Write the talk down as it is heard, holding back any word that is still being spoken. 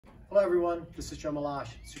Hello everyone, this is Joe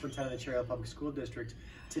Meloche, Superintendent of the Cherry Hill Public School District.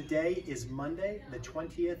 Today is Monday, the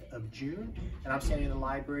 20th of June, and I'm standing in the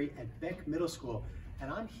library at Beck Middle School. And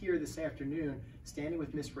I'm here this afternoon standing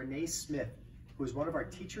with Miss Renee Smith, who is one of our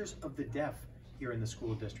teachers of the deaf here in the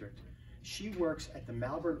school district. She works at the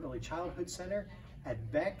Malvern Early Childhood Center, at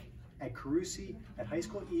Beck, at Carusi, at High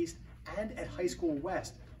School East, and at High School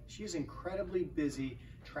West. She is incredibly busy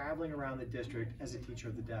traveling around the district as a teacher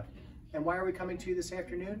of the deaf. And why are we coming to you this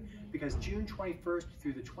afternoon? Because June 21st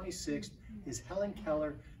through the 26th is Helen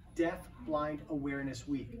Keller Deaf Blind Awareness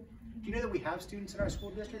Week. Do you know that we have students in our school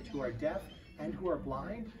district who are deaf and who are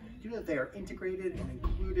blind? Do you know that they are integrated and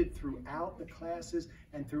included throughout the classes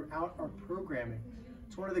and throughout our programming?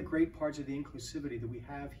 It's one of the great parts of the inclusivity that we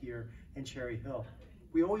have here in Cherry Hill.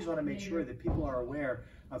 We always want to make sure that people are aware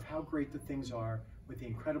of how great the things are with the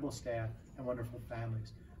incredible staff and wonderful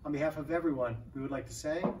families. On behalf of everyone, we would like to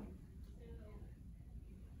say,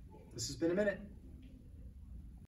 this has been a minute.